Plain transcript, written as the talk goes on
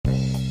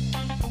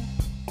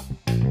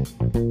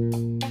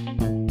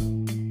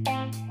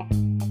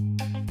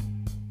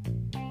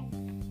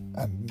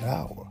And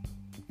now,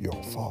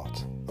 your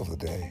thought of the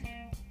day.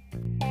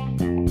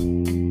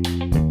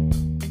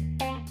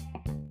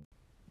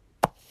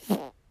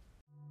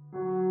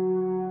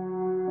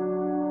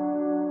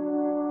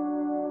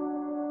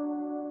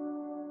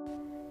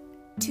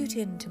 Tune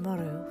in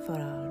tomorrow for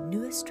our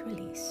newest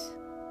release.